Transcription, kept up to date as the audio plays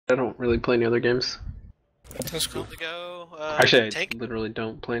I don't really play any other games. That's cool. To go, Actually, tank? I literally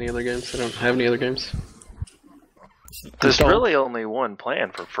don't play any other games. I don't have any other games. There's really only one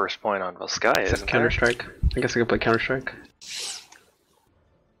plan for first point on Volskaya, isn't there? Counter-Strike. I guess I could play Counter-Strike.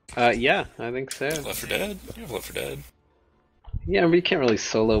 Yeah, I think so. Left 4 Dead? You have Left 4 Dead. Yeah, but you can't really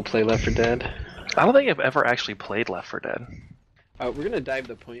solo play Left 4 Dead. I don't think I've ever actually played Left 4 Dead. We're gonna dive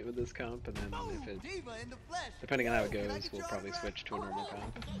the point with this comp, and then if it, depending on how it goes, we'll probably switch to a normal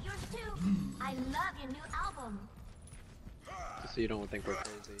comp. I love your new album. Just so you don't think we're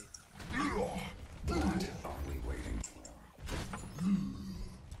crazy.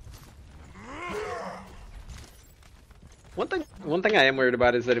 One thing I am worried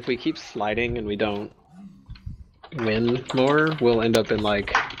about is that if we keep sliding and we don't win more, we'll end up in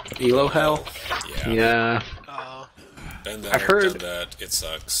like elo hell. Yeah. Been there, I've heard done that. It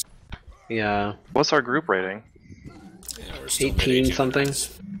sucks. Yeah. What's our group rating? Yeah, we're still 18 something.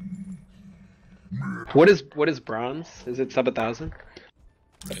 What is bronze? Is it sub 1,000?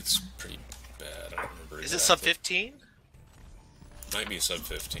 It's pretty bad. I don't remember. Is it sub 15? Might be sub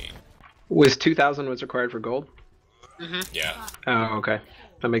 15. Was 2,000 was required for gold? Mm-hmm. Yeah. Oh, okay.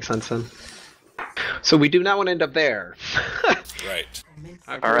 That makes sense then. So we do not want to end up there. Right.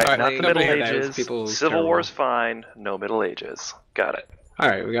 Alright, not the Middle Ages. People's Civil terrible. War's fine, no Middle Ages. Got it.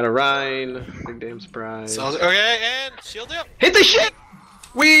 Alright, we got a Rhine. Big damn surprise. So, okay, and shield up. Hit the shit!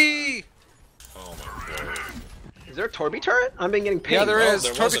 Wee! Oh my god. Is there a Torby turret? I've been getting pinged. Yeah, there Oh, is.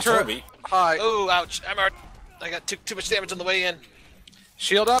 there was Torby a turret. Torby. Hi. Oh, ouch. I'm hurt. I got too much damage on the way in.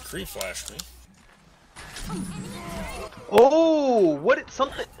 Shield up. Free flashed me. Oh, what?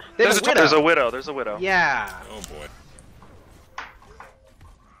 Something. There's There's a widow. There's a widow. Yeah. Oh boy.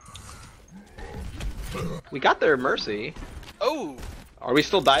 We got their mercy. Oh! Are we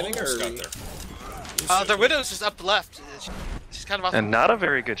still diving or? Almost Are got we... there. The widow's just up left. She's kind of off. And not a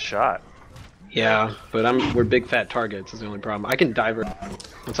very good shot. Yeah, but we're big fat targets. Is the only problem. I can dive her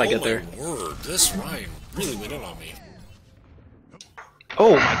once I get there. Oh my word! This Ryan really went in on me.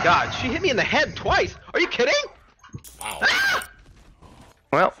 Oh my god, she hit me in the head twice. Are you kidding? Wow.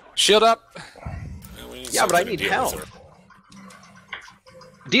 Well, Shield up. Well, we need Yeah, but I something to need deal help. with her.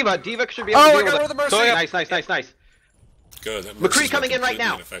 Diva should be able to Oh, deal I got with her it. with the mercy. Nice. Good. That McCree mercy's been coming in right completely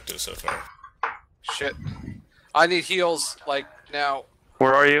now. ineffective so far. Shit. I need heals, like, now.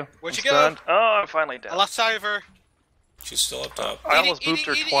 where are you? Where'd you I'm go? stunned. Oh, I'm finally I down. lost sight of her. She's still up top. I almost booped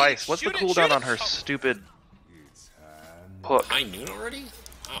her Eat it, twice. What's the shoot it, cooldown shoot on it. her Oh. stupid hook? High noon already?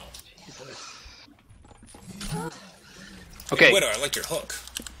 Wow. Okay. Widow, I liked your hook.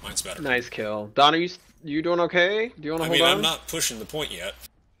 Mine's better. Nice kill. Don, are you doing okay? Do you want to I hold mean, on? I'm not pushing the point yet.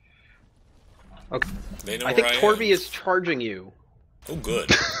 Okay. They know I think where I Torby am. is charging you. Oh, good.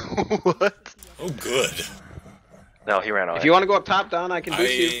 What? Oh, good. No, he ran away. If you want to go up top, Don, I can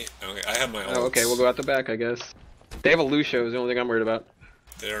boost you. Okay, I have my Oh, ults. okay, we'll go out the back, I guess. They have a Lucio, is the only thing I'm worried about.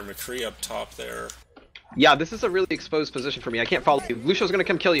 There, McCree up top there. Yeah, this is a really exposed position for me. I can't follow you. Lucio's gonna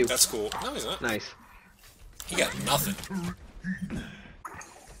come kill you. That's cool. No, he's not. Nice. He got nothing.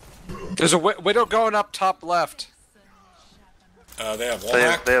 There's a widow going up top left. They have wall They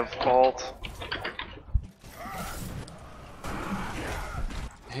hack. have vault.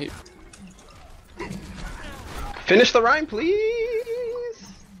 Hey, Finish the rhyme, please.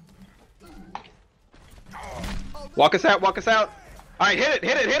 Walk us out. Alright, hit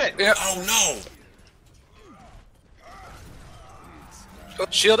it. yeah. Oh no!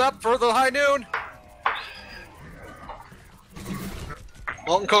 Shield up for the high noon.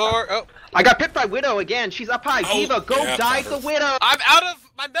 Molten core. Oh, I got picked by Widow again. She's up high. Oh, Diva, go yeah, dive cover. the Widow. I'm out of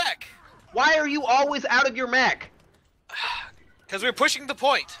my mech. Why are you always out of your mech? Because we're pushing the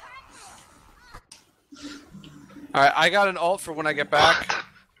point. Alright, I got an ult for when I get back.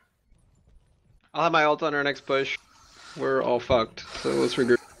 I'll have my ult on our next push. We're all fucked, so let's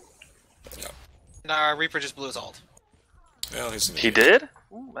regroup. Nah, Reaper just blew his ult. Well, he's in the He did?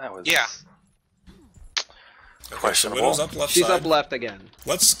 Ooh, that was Yeah. Okay, so questionable. Widow's up left She's side. up left again.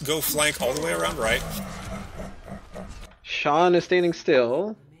 Let's go flank all the way around right. Sean is standing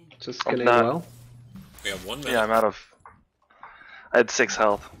still. Just I'm gonna not. well. We have 1 minute. Yeah, I'm out of. I had 6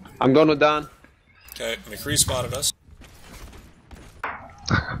 health. I'm going with Don. Okay, McCree spotted us.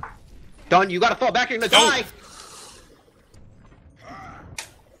 Don, you gotta fall back. You're gonna die.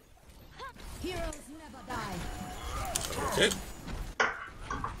 Heroes never die. Okay.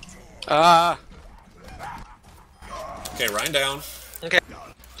 Okay, Ryan down. Okay.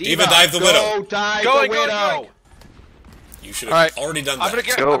 Diva, dive the go Widow. dive Going, the going, Widow. going. You should have Alright. already done that. I'm gonna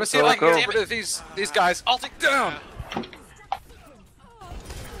Go, I'm gonna see if I can go, get go. rid of these guys. Ulting down.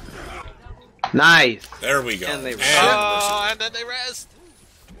 Nice. There we go. And they- and Oh, and then they rest.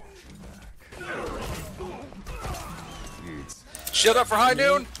 Shield up for high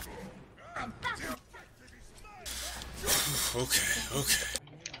noon. Okay.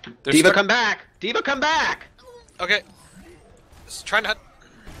 Diva, come back! Diva, come back! Okay. Just trying to.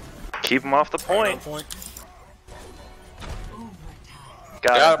 Keep him off the Right on point. point.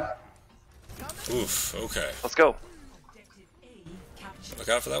 Got him. Oof, okay. Let's go. Look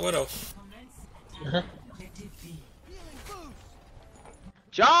out for that widow.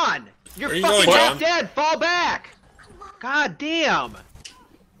 John! You're Where you fucking going, half John? dead! Fall back! God damn!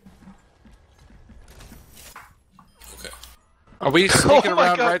 Okay. Are we sneaking Oh my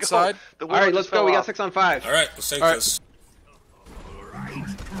around God, right go. side? The widow Alright, let's just go. fell We got off. 6 on 5. Alright, let's take Alright. this.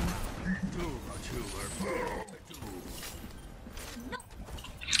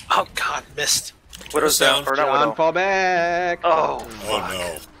 Oh God, missed. Widow's down. Or not John, widow. fall back! Oh, Oh fuck.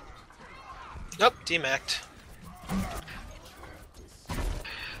 no. Nope, demac'd.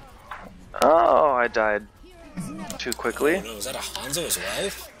 Oh, I died too Oh quickly. no, is that a Hanzo as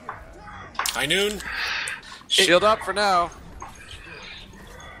well? High noon? Shield up for now.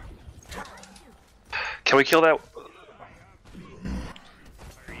 Can we kill that?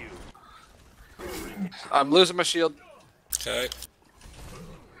 I'm losing my shield. Okay.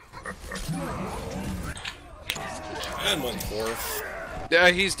 And one core. Yeah,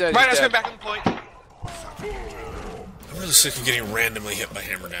 he's dead. Right, I He's was going dead. back on the point. I'm really sick of getting randomly hit by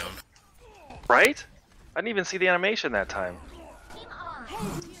hammer down. Right? I didn't even see the animation that time.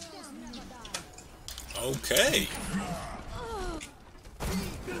 Okay.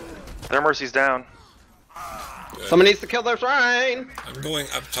 Their mercy's down. Good. Someone needs to kill their shrine! I'm going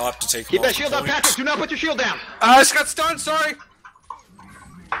up top to take Keep him that off the shield up, point. Patrick! Do not put your shield down! I just got stunned. Sorry.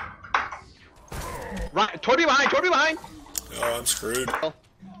 Right, toward you behind, toward you behind! Oh, I'm screwed.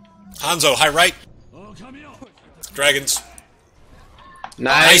 Hanzo, high right. Dragons.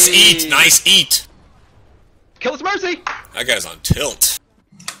 Nice eat, nice eat. Kill his mercy! That guy's on tilt.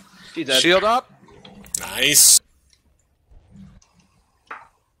 She's dead. Shield up. Nice.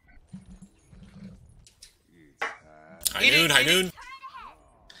 High noon, high noon.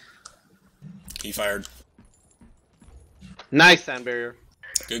 He fired. Nice sound barrier.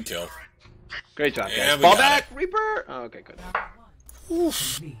 Good kill. Great job, Yeah, guys. we Fall got back, Reaper! Oh, okay, good.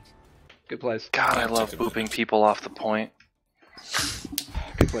 Good plays. God, I Yeah, love take it. booping people off the point.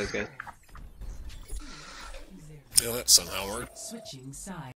 Good plays, guys. Yeah, that somehow worked. Switching sides.